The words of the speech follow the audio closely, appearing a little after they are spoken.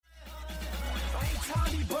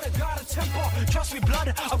Trust me,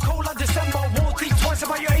 blood, I'm cold like December. Won't think twice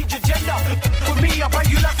about your age agenda. For me, I bring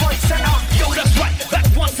you left, right, center. Yo, that's right,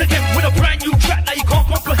 back once again with a brand new track that you can't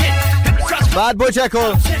comprehend. Bad Boy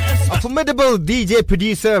Jekyll, a formidable DJ,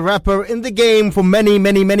 producer, rapper in the game for many,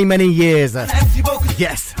 many, many, many years.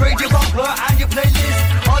 Yes.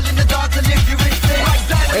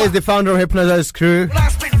 Is the founder of Hypnotize Crew.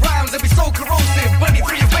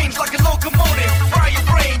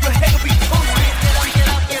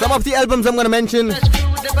 Some of the albums I'm going to mention.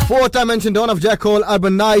 Fourth I mentioned Dawn of Jekyll,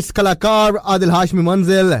 Urban Nights, Kalakar, Adil Hashmi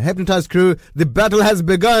Manzil, Hypnotize Crew. The battle has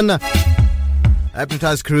begun.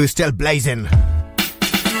 Hypnotize Crew still blazing.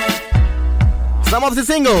 Some of the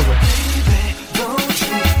singles.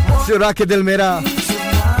 Chura Ke Dil Mera.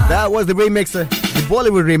 That was the remix, the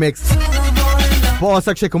Bollywood remix. Boss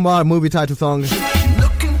Akshay Kumar movie title song.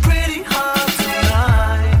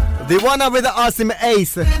 The one with the Asim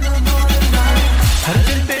Ace.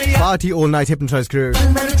 Party all night, Hypnotize Crew.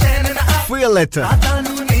 Feel it.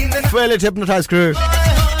 Feel it, Hypnotize Crew.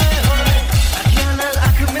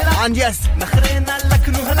 And yes,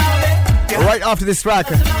 right after this track,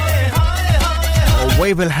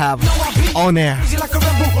 we will have On Air.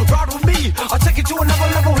 I'll take it to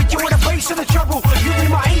another level. Hit you with a face and a trouble. You be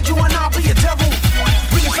my angel and I'll be a devil.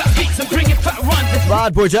 Bring it fat beats and bring it fat runs.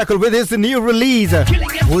 Bad Boy Jekyll with his new release.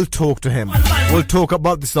 We'll talk to him. We'll talk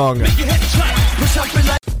about the song.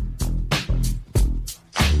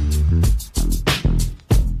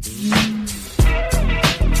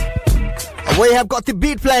 We have got the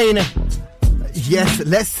beat playing. Yes,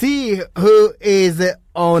 let's see who is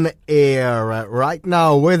on air right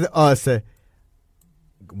now with us.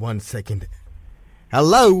 1 second.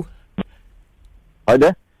 Hello. Hi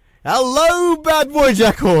there. Hello, Bad Boy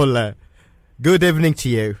Jekyll. Good evening to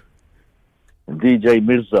you. DJ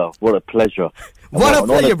Mirza, what a pleasure. What a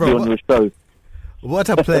pleasure, bro. On your show. What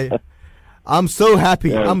a pleasure. I'm so happy.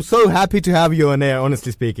 Yeah. I'm so happy to have you on air,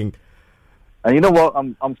 honestly speaking. And you know what?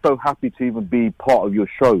 I'm so happy to even be part of your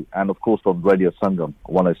show, and of course on Radio Sangam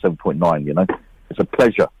 107.9. You know, it's a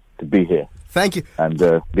pleasure to be here. Thank you. And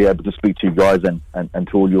be able to speak to you guys and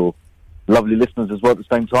to all your lovely listeners as well at the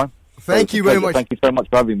same time. Thank you very much. Thank you so much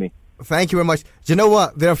for having me. Thank you very much. Do you know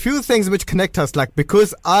what? There are a few things which connect us, like,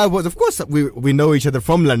 because I was, of course, we know each other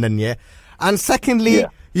from London, yeah? And secondly,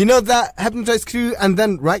 you know that Hypnotize Crew, and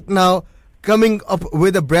then right now, coming up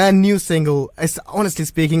with a brand new single. It's, honestly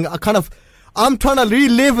speaking, I'm trying to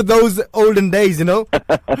relive those olden days, you know?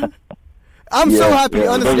 I'm so happy,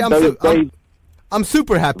 honestly. I'm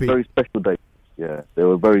super happy. Very special days. Yeah, they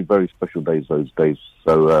were very, very special days, those days.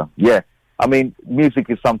 So, I mean, music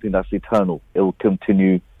is something that's eternal. It will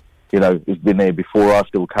continue, you know, it's been there before us.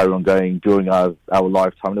 It will carry on going during our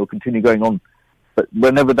lifetime. It will continue going on. But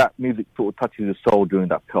whenever that music sort of touches your soul during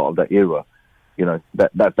that part of that era, you know,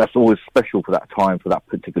 that's always special for that time, for that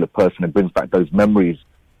particular person. It brings back those memories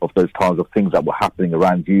of those times of things that were happening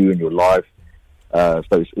around you in your life. So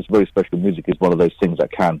it's very special. Music is one of those things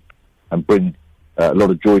that can and bring a lot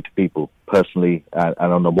of joy to people personally and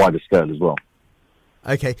on a wider scale as well.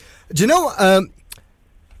 Okay. Do you know,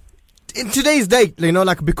 in today's date, you know,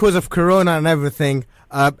 like because of Corona and everything,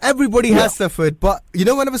 everybody has suffered. But, you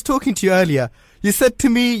know, when I was talking to you earlier, you said to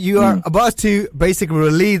me you are about to basically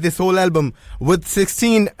release this whole album with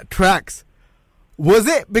 16 tracks. Was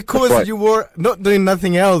it because you were not doing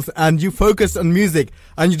nothing else and you focused on music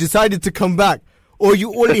and you decided to come back? Or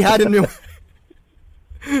you already had in your...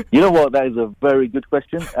 You know what? That is a very good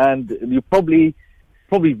question. And you're probably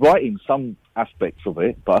right in some aspects of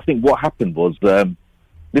it. But I think what happened was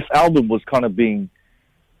this album was kind of being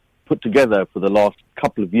put together for the last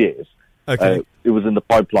couple of years. Okay. It was in the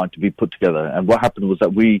pipeline to be put together. And what happened was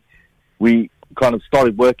that we kind of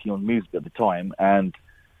started working on music at the time. And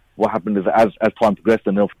what happened is that as time progressed,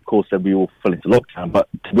 and of course then we all fell into lockdown. But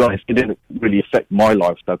to be honest, it didn't really affect my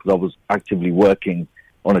lifestyle because I was actively working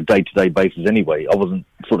on a day-to-day basis anyway. I wasn't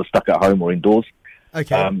sort of stuck at home or indoors.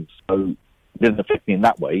 Okay. So it didn't affect me in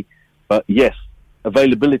that way. But yes,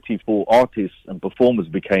 availability for artists and performers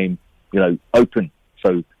became, you know, open.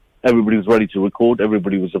 So everybody was ready to record.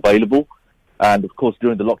 Everybody was available. And of course,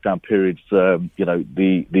 during the lockdown periods, you know,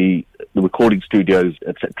 the recording studios,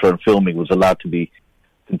 etc., and filming was allowed to be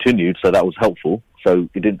continued. So that was helpful. So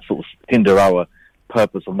it didn't sort of hinder our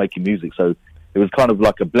purpose of making music. So it was kind of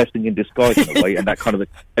like a blessing in disguise in a way, and that kind of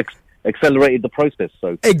accelerated the process.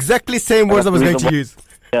 So exactly same words I was going to use.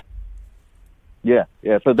 Yeah.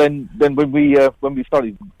 So then when we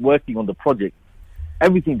started working on the project,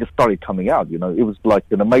 everything just started coming out. You know, it was like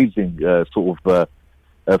an amazing sort of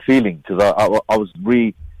feeling because I was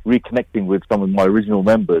reconnecting with some of my original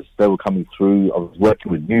members. They were coming through. I was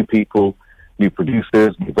working with new people, new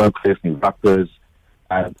producers, new vocalists, new rappers,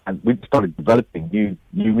 and we started developing new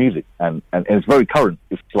music, and it's very current.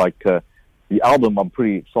 It's like the album I'm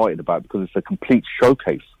pretty excited about because it's a complete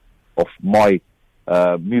showcase of my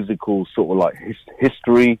musical sort of like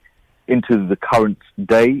history into the current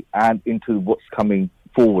day and into what's coming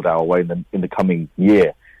forward our way in the coming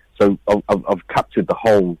year. So I've captured the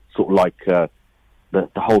whole sort of like the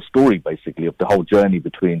whole story basically of the whole journey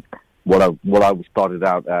between what I started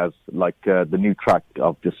out as like the new track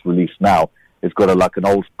I've just released now. It's got like an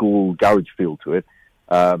old school garage feel to it,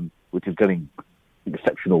 which is getting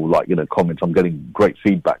exceptional comments. I'm getting great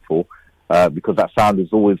feedback for because that sound is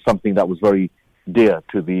always something that was very dear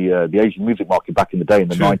to the Asian music market back in the day in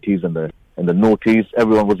the 90s and the noughties.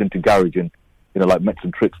 Everyone was into garage, and like Metz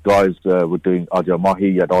and Tricks guys were doing Aja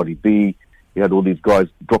Mahi, you had RDB, you had all these guys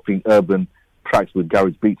dropping urban tracks with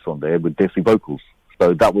garage beats on there with desi vocals.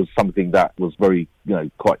 So that was something that was very,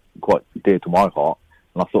 quite dear to my heart.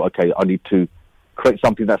 And I thought, okay, I need to create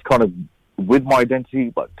something that's kind of with my identity,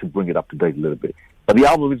 but to bring it up to date a little bit. But the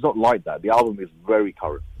album is not like that. The album is very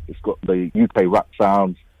current. It's got the UK rap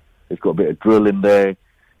sounds. It's got a bit of drill in there.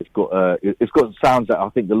 It's got sounds that I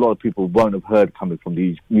think a lot of people won't have heard coming from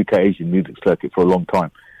the UK Asian music circuit for a long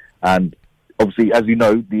time. And obviously, as you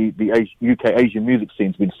know, the UK Asian music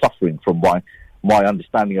scene's been suffering from my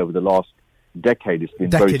understanding over the last decade. It's been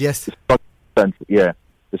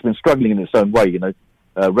it's been struggling in its own way.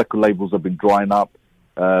 Record labels have been drying up.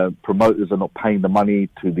 Promoters are not paying the money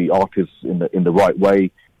to the artists in the right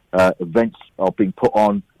way. Events are being put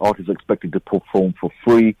on. Artists are expected to perform for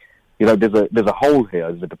free. There's a hole here.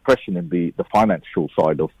 There's a depression in the financial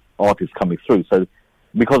side of artists coming through. So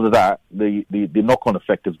because of that, the knock-on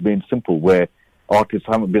effect has been simple, where artists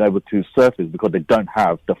haven't been able to surface because they don't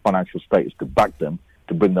have the financial status to back them,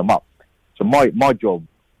 to bring them up. So my job,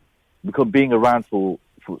 because being around for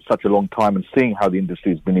such a long time and seeing how the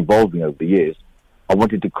industry has been evolving over the years, I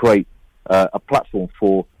wanted to create a platform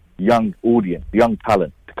for young audience, young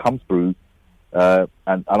talent to come through.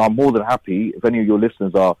 And I'm more than happy if any of your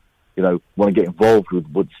listeners are, want to get involved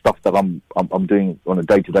with stuff that I'm doing on a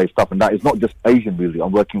day-to-day stuff. And that is not just Asian music.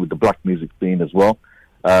 I'm working with the black music scene as well.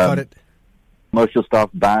 Got it. Commercial stuff,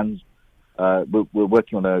 bands. We're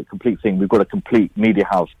working on a complete thing. We've got a complete media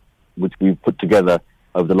house which we've put together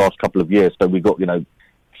over the last couple of years. So we've got,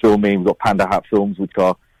 filming. We've got Panda Hat Films, which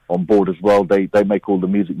are on board as well. They make all the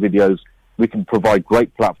music videos. We can provide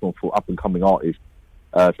great platform for up-and-coming artists.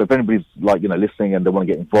 So if anybody's listening and they want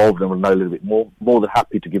to get involved and want to know a little bit more than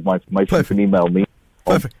happy to give my information. Perfect. You can email me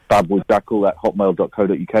on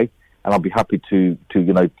badboyjackal@hotmail.co.uk, and I'll be happy to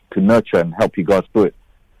nurture and help you guys through it.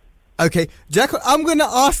 Okay, Jackal, I'm going to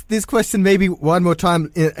ask this question maybe one more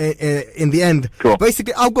time in the end. Sure.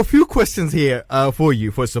 Basically, I've got a few questions here for you,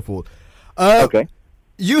 first of all. Okay.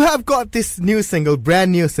 You have got this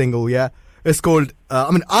brand new single, yeah? It's called,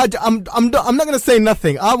 I'm not going to say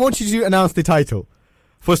nothing. I want you to announce the title,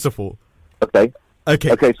 first of all. Okay.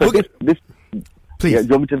 So this please. Yeah, do you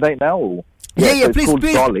want me to say it now? Or? Yeah, so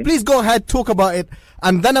please go ahead, talk about it,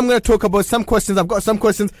 and then I'm going to talk about some questions. I've got some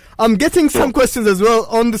questions. I'm getting some questions as well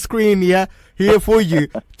on the screen, here for you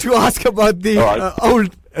to ask about the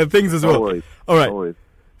old things as well. No worries. All right. No worries.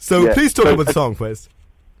 So please talk about the song first.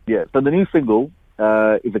 Yeah, so the new single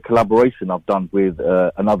is a collaboration I've done with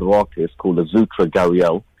another artist called Azutra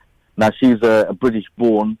Gariel. Now, she's a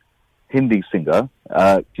British-born Hindi singer.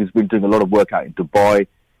 She's been doing a lot of work out in Dubai.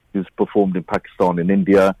 She's performed in Pakistan and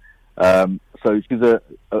India. So she's a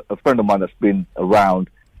friend of mine that's been around,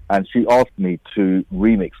 and she asked me to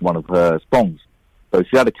remix one of her songs. So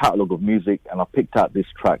she had a catalogue of music, and I picked out this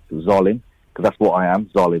track, Zalim, because that's what I am,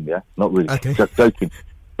 Zalim, yeah? Not really, just joking.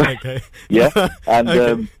 Okay. Yeah,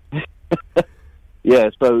 and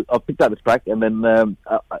yeah, so I picked out this track, and then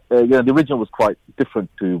the original was quite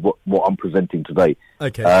different to what I'm presenting today.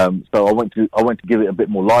 Okay. So I went to give it a bit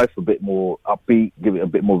more life, a bit more upbeat, give it a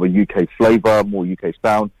bit more of a UK flavour, more UK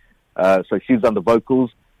sound. So she's done the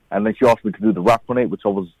vocals, and then she asked me to do the rap on it, which I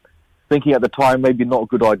was thinking at the time maybe not a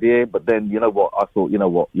good idea, but then I thought, you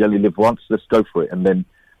only live once, let's go for it. And then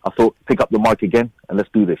I thought, pick up the mic again and let's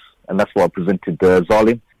do this. And that's why I presented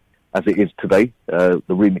Zalim as it is today, the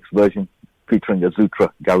remix version featuring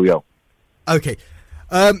Azutra Gariel. Okay.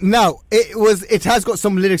 Now it has got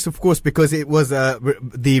some lyrics, of course, because it was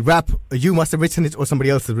the rap. You must have written it, or somebody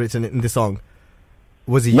else has written it in the song.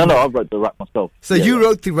 Was it you? No, I wrote the rap myself. So you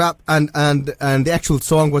wrote the rap, and the actual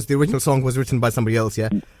song the original song was written by somebody else, yeah?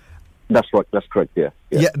 That's right. That's correct. Yeah.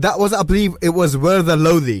 Yeah, that was, I believe, it was Werther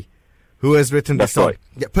Lothy who has written the song. Right.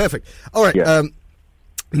 Yeah, perfect. All right. Yeah.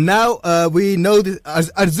 Now we know this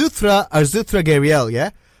Azutra Gariel,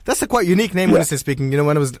 yeah. That's a quite unique name, Yeah. honestly speaking. You know,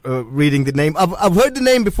 when I was reading the name, I've heard the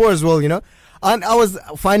name before as well. You know, and I was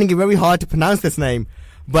finding it very hard to pronounce this name.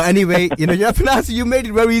 But anyway, you know, you made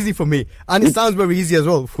it very easy for me, and it sounds very easy as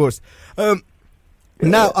well, of course.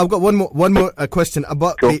 Now I've got one more question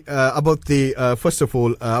about Sure. the first of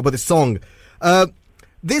all about the song.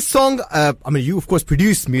 This song, I mean, you of course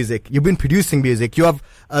produce music. You've been producing music. You have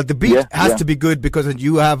the beat Yeah, has yeah. to be good because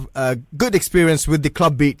you have good experience with the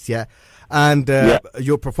club beats, yeah, and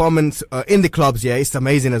your performance in the clubs, yeah, it's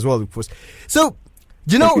amazing as well, of course. So,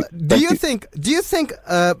 you know, do you think,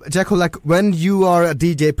 Jacko, like when you are a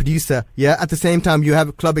DJ producer, yeah, at the same time you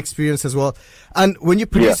have club experience as well, and when you're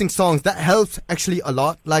producing songs, that helps actually a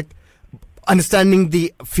lot, like understanding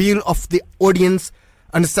the feel of the audience,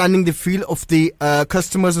 understanding the feel of the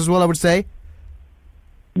customers as well, I would say.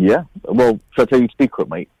 Yeah. Well, so I tell you a secret,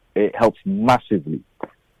 mate. It helps massively.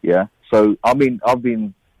 Yeah. So, I mean, I've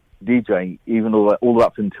been DJing even all the way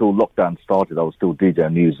up until lockdown started. I was still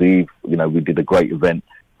DJing New Year's Eve. You know, we did a great event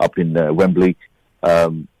up in Wembley.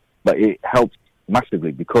 But it helps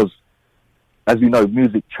massively because, as you know,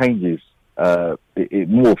 music changes. It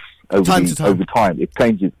morphs over time. It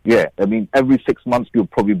changes. Yeah. I mean, every 6 months you'll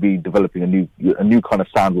probably be developing a new kind of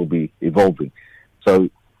sound will be evolving. So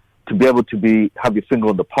to be able to have your finger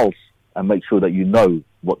on the pulse and make sure that you know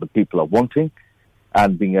what the people are wanting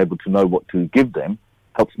and being able to know what to give them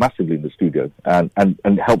helps massively in the studio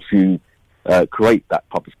and helps you create that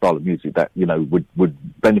type of style of music that, you know,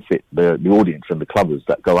 would benefit the audience and the clubbers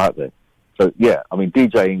that go out there. So, yeah, I mean,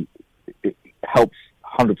 DJing, it helps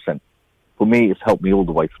 100%. For me, it's helped me all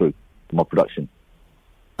the way through my production.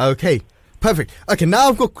 Okay, perfect. Okay, now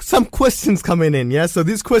I've got some questions coming in, yeah? So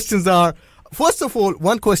these questions are, first of all,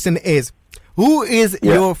 one question is, who is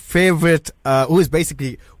your favorite, who is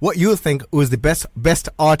basically what you think who is the best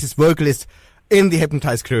artist, vocalist in the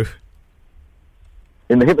Hypnotize crew?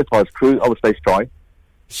 In the Hypnotize crew, I would say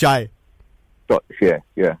Shy.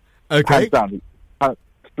 Yeah. Okay. Hands down, he's an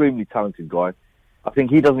extremely talented guy. I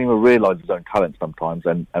think he doesn't even realise his own talent sometimes,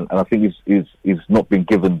 and I think he's not been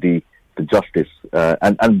given the justice.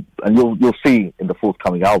 And you'll see in the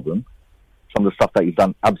forthcoming album some of the stuff that he's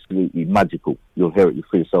done absolutely magical. You'll hear it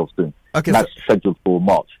for yourself soon. Okay, and that's scheduled for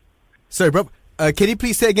March. Sorry, bro. Can you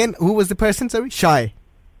please say again who was the person? Sorry, Shy.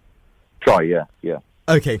 Yeah.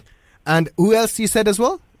 Okay, and who else you said as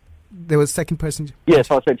well? There was a second person. Yeah,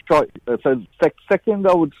 so I said Try. So second,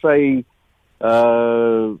 I would say.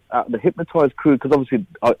 At the Hypnotize crew, because obviously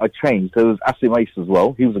I changed. There was Asim Ace as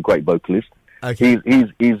well. He was a great vocalist. Okay.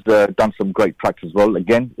 He's done some great tracks as well.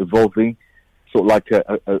 Again, evolving, sort of like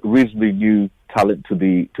a reasonably new talent to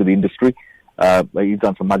the industry. He's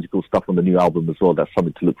done some magical stuff on the new album as well. That's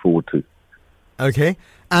something to look forward to. Okay,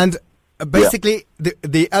 and basically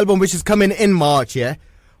the album which is coming in March, yeah,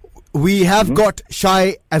 we have got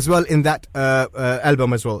Shy as well in that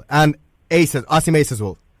album as well, and Asim Ace as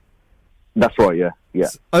well. That's right, yeah.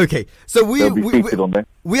 Okay, so They'll be featured on there.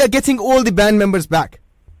 we are getting all the band members back.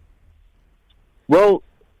 Well,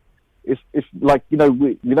 it's like, you know,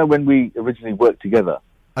 when we originally worked together,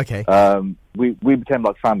 Okay. we became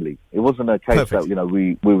like family. It wasn't a case Perfect. that, you know,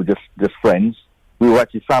 we were just friends. We were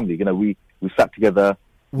actually family. You know, we sat together.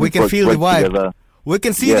 We can feel the vibe. Together. We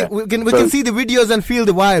can see Yeah. we can see the videos and feel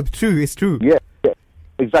the vibe. True, it's true. Yeah,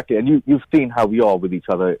 exactly. And you've seen how we are with each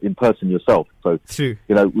other in person yourself. So, True.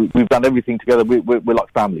 you know, we've done everything together. We're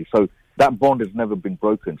like family. So that bond has never been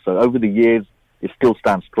broken. So over the years, it still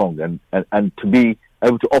stands strong. And to be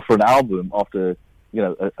able to offer an album after, you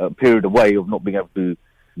know, a period away of not being able to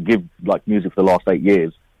give like music for the last 8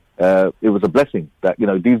 years, it was a blessing that, you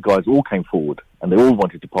know, these guys all came forward and they all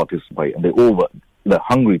wanted to participate and they all were, you know,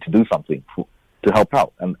 hungry to do something to help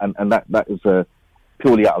out. And that is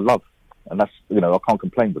purely out of love. And that's, you know, I can't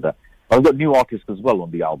complain with that. But I've got new artists as well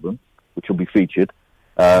on the album, which will be featured,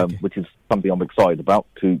 which is something I'm excited about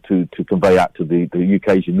to convey out to the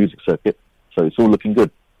UK Asian music circuit. So it's all looking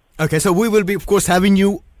good. Okay, so we will be, of course, having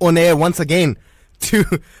you on air once again to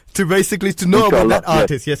basically to know Inshallah, about that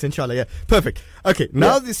artist. Yes, inshallah. Yeah, perfect. Okay,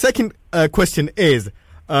 now the second question is,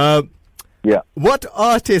 what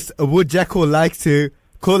artist would Jacko like to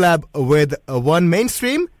collab with? One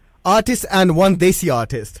mainstream artist and one Desi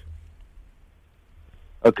artist.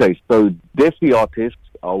 Okay, so Desi artists,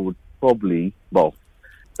 I would probably, well,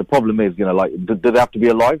 the problem is, you know, like, do they have to be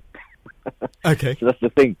alive? Okay. So that's the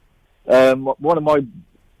thing. One of my,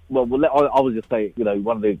 I would just say, you know,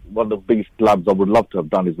 one of the biggest collabs I would love to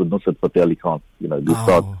have done is with Nusrat Fateh Ali Khan, you know, the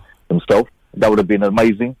star himself. That would have been an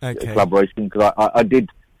amazing collaboration, because I did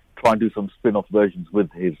try and do some spin-off versions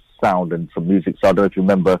with his sound and some music. So I don't know if you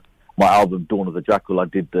remember my album Dawn of the Jackal. I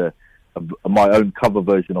did my own cover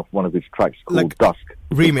version of one of his tracks called Like Dusk.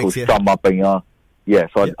 remix, called yeah. Sum Up and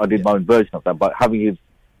so I did my own version of that. But having his,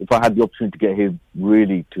 if I had the opportunity to get him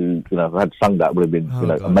really to, if I had sung that, it would have been,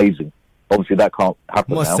 God. amazing. Obviously, that can't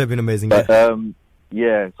happen Must now. have been amazing. But, so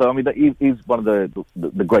I mean, he's one of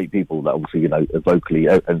the great people that obviously, vocally,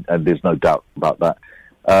 and there's no doubt about that.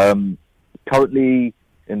 Currently,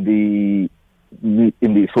 in the sort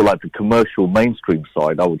of like the commercial mainstream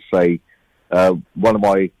side, I would say one of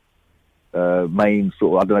my main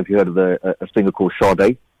sort of, I don't know if you heard of a singer called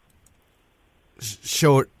Sade. She's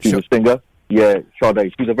She's a singer. Yeah,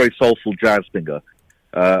 Sade. She's a very soulful jazz singer.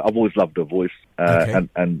 I've always loved her voice, Okay.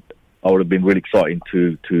 and I would have been really exciting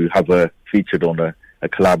to have her featured on a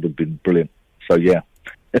collab. Would have been brilliant. So yeah.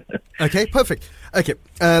 Okay, perfect. Okay,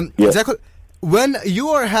 Yeah. Jackal, when you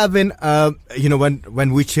are having,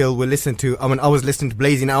 when we chill, we listen to. I mean, I was listening to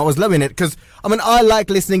Blazing. I was loving it because I like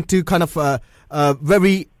listening to kind of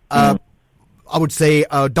very. I would say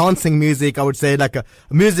dancing music. I would say like a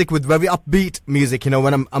music with very upbeat music.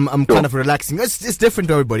 When I'm Sure. kind of relaxing. It's different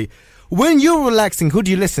to everybody. When you're relaxing, who do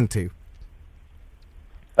you listen to?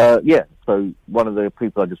 So one of the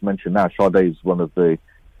people I just mentioned now, Sade, is one of the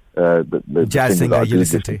Jazz singers singer that I you do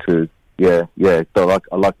listen to. Yeah. So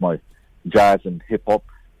I like my jazz and hip hop.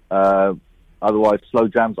 Otherwise, slow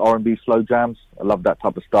jams, R&B slow jams. I love that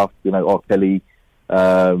type of stuff. R. Kelly,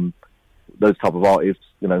 those type of artists.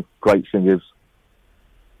 Great singers.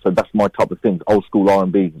 So that's my type of thing. Old school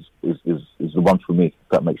R&B is the one for me. If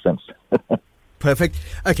that makes sense. Perfect.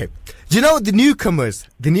 Okay. Do you know the newcomers?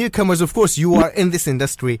 The newcomers, of course, you are in this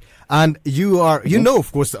industry, and you are,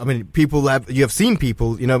 of course, I mean, you have seen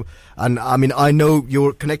people, and I mean, I know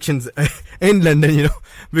your connections in London,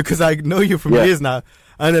 because I know you from years now,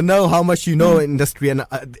 and I know how much you know industry, and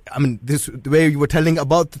I mean, the way you were telling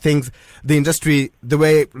about the things, the industry, the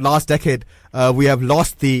way last decade, we have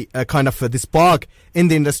lost the kind of the spark in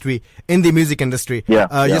the industry, in the music industry.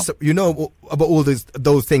 Yes, you know about all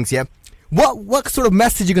those things, yeah? What sort of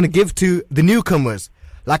message you're going to give to the newcomers?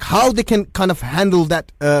 Like how they can kind of handle that,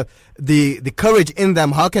 the courage in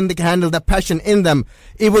them, how can they handle that passion in them,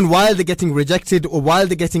 even while they're getting rejected or while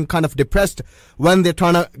they're getting kind of depressed when they're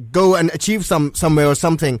trying to go and achieve somewhere or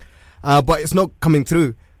something, but it's not coming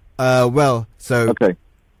through, well, so...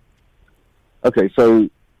 Okay, so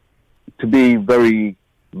to be very,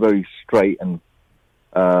 very straight and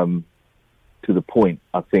to the point,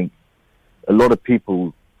 I think a lot of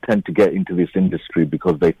people tend to get into this industry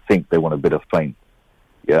because they think they want a bit of fame,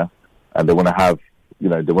 and they want to have, they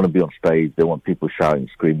want to be on stage, they want people shouting,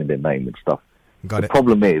 screaming their name and stuff. The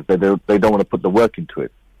problem is that they don't want to put the work into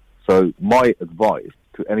it. So my advice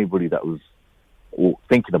to anybody that was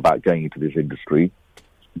thinking about going into this industry,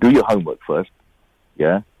 do your homework first,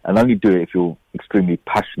 and only do it if you're extremely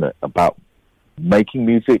passionate about making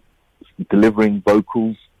music, delivering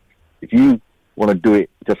vocals. If you want to do it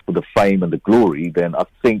just for the fame and the glory, then I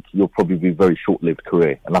think you'll probably be a very short-lived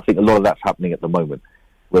career. And I think a lot of that's happening at the moment,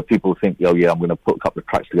 where people think, I'm going to put a couple of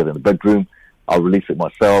tracks together in the bedroom, I'll release it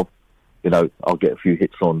myself, I'll get a few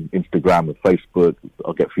hits on Instagram and Facebook,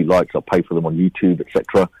 I'll get a few likes, I'll pay for them on YouTube,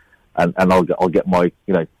 etc. And I'll get my,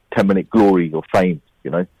 10-minute glory or fame,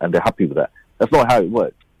 and they're happy with that. That's not how it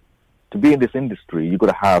works. To be in this industry, you've got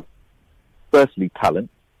to have, firstly, talent,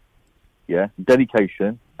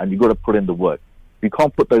 dedication, and you've got to put in the work. If you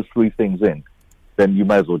can't put those three things in, then you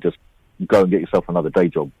may as well just go and get yourself another day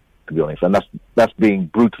job, to be honest. And that's being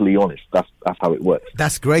brutally honest. That's how it works.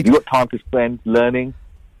 That's great. You've got time to spend learning,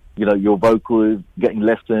 your vocals, getting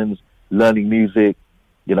lessons, learning music,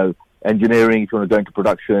 engineering, if you want to go into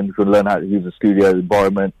production, if you want to learn how to use a studio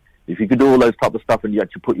environment. If you can do all those type of stuff and you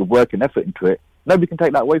actually put your work and effort into it, nobody can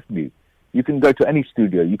take that away from you. You can go to any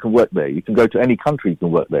studio, you can work there. You can go to any country, you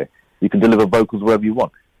can work there. You can deliver vocals wherever you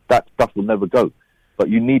want. That stuff will never go. But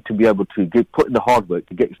you need to be able to put in the hard work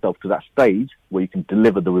to get yourself to that stage where you can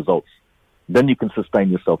deliver the results. Then you can sustain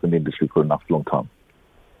yourself in the industry for enough long time.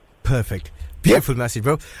 Perfect. Beautiful message,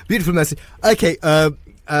 bro. Beautiful message. Okay, we're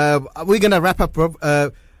going to wrap up, bro.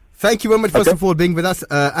 Thank you very much, first of all, being with us.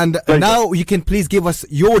 And now you can please give us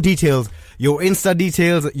your details, your Insta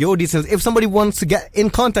details, your details. If somebody wants to get in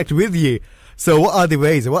contact with you, so what are the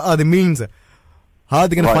ways? What are the means? How are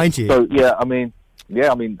they going to find you? So, I'm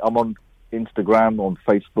on Instagram, on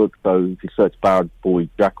Facebook. So if you search Bad Boy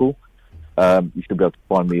Jackal, you should be able to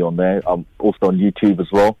find me on there. I'm also on YouTube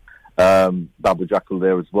as well. Bad Boy Jackal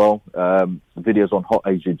there as well. Videos on Hot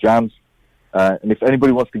Asia Jams. And if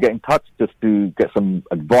anybody wants to get in touch just to get some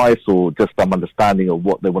advice or just some understanding of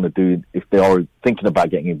what they want to do, if they are thinking about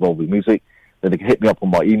getting involved with music, then they can hit me up on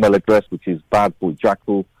my email address, which is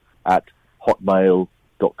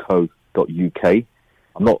badboyjackal@hotmail.co.uk.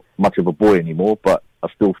 I'm not much of a boy anymore, but I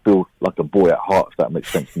still feel like a boy at heart, if that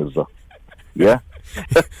makes sense, Mirza. Yeah?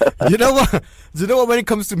 You know what? When it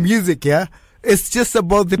comes to music, yeah, it's just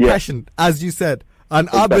about the passion, as you said. And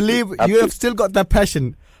exactly. I believe you have still got that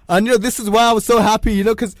passion. And, this is why I was so happy,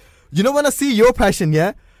 because, when I see your passion,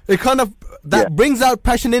 yeah, it kind of, brings out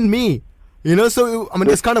passion in me. So, I mean,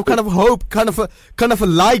 it's kind of hope, kind of a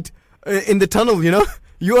light in the tunnel,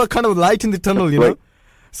 You are kind of light in the tunnel, Great.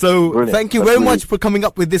 So, Brilliant. thank you very much for coming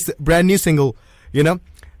up with this brand new single,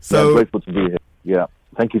 So, I'm grateful to be here. Yeah,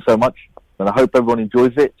 thank you so much. And I hope everyone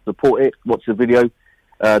enjoys it, support it, watch the video.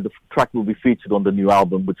 The track will be featured on the new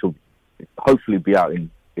album, which will hopefully be out in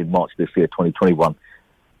March this year, 2021.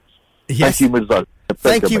 Yes. Thank you, Mirza.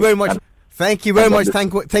 Thank you very much. Thank you very much.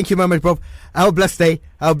 Thank you very much, Bob. Have a blessed day.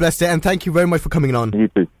 And thank you very much for coming on. You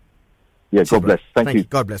too. Yeah, God bless. Thank you.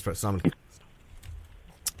 God bless, bro. Assalamu alaikum.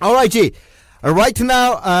 All right, G. Right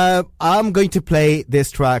now, I'm going to play this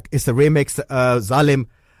track. It's a remix, Zalim,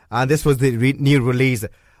 and this was the new release.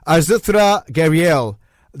 Arzutra Gabriel.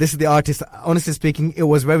 This is the artist. Honestly speaking, it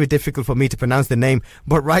was very difficult for me to pronounce the name.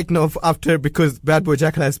 But right now, because Bad Boy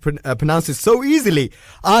Jackal has pronounced it so easily.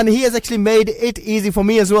 And he has actually made it easy for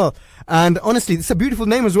me as well. And honestly, it's a beautiful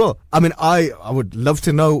name as well. I mean, I would love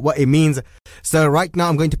to know what it means. So right now,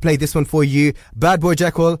 I'm going to play this one for you. Bad Boy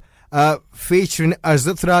Jackal, featuring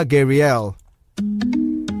Arzutra Gabriel.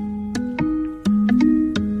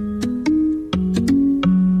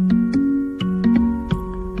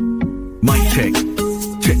 Mic check.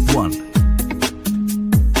 Check 1.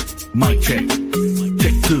 Mic check.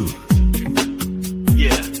 Check 2.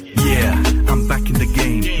 Yeah, I'm back in the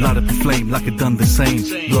game. Light up the flame like I done the same.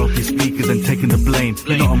 Blow up your speakers and taking the blame.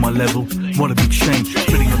 You're not on my level, what a big shame.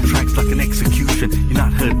 Spitting your tracks like an execution. You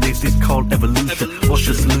not heard this, it's called evolution. What's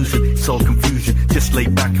the solution? It's all confusion. Just lay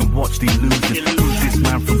back and watch the illusion. Who's this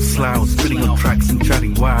man from Slough? Spitting your tracks and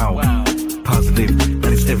chatting wow. Positive, and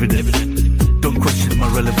it's evident. Don't question my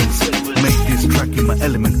relevance. Make this track in my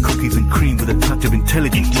element. Cookies and cream with a touch of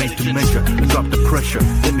intelligence. Made to measure and drop the pressure.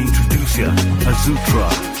 Let me introduce ya, Arzutra.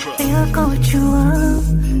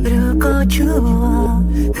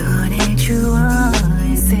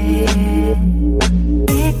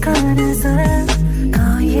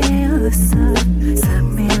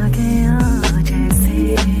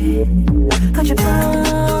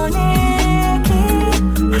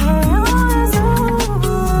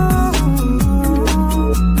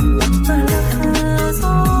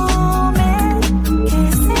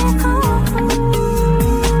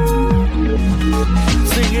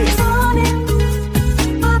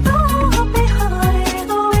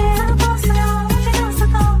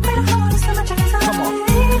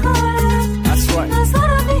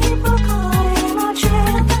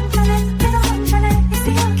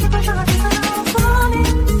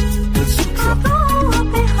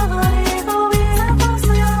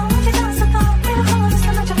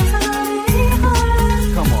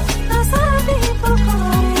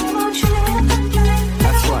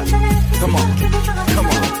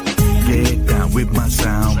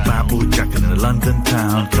 London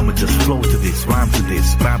town, come and just flow to this, rhyme to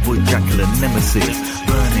this. Bad Boy Jackal and Nemesis,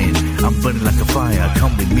 burning, I'm burning like a fire.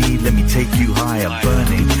 Come with me, let me take you higher.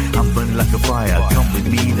 Burning, I'm burning like a fire. Come with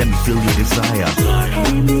me, let me feel your desire.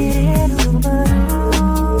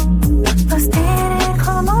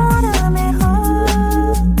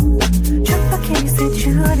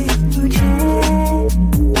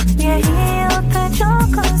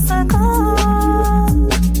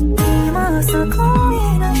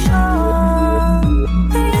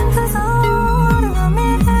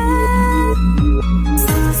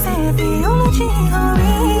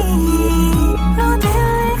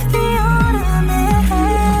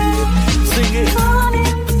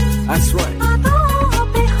 That's right.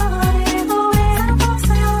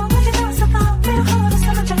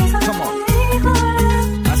 Come on.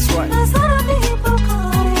 That's right.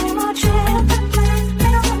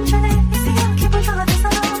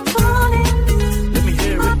 Let me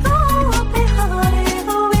hear it.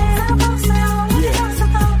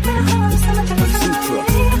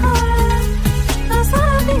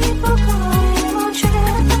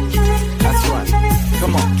 That's right.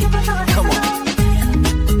 Come on. Come on.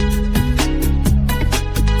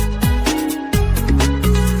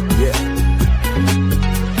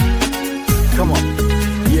 Come on.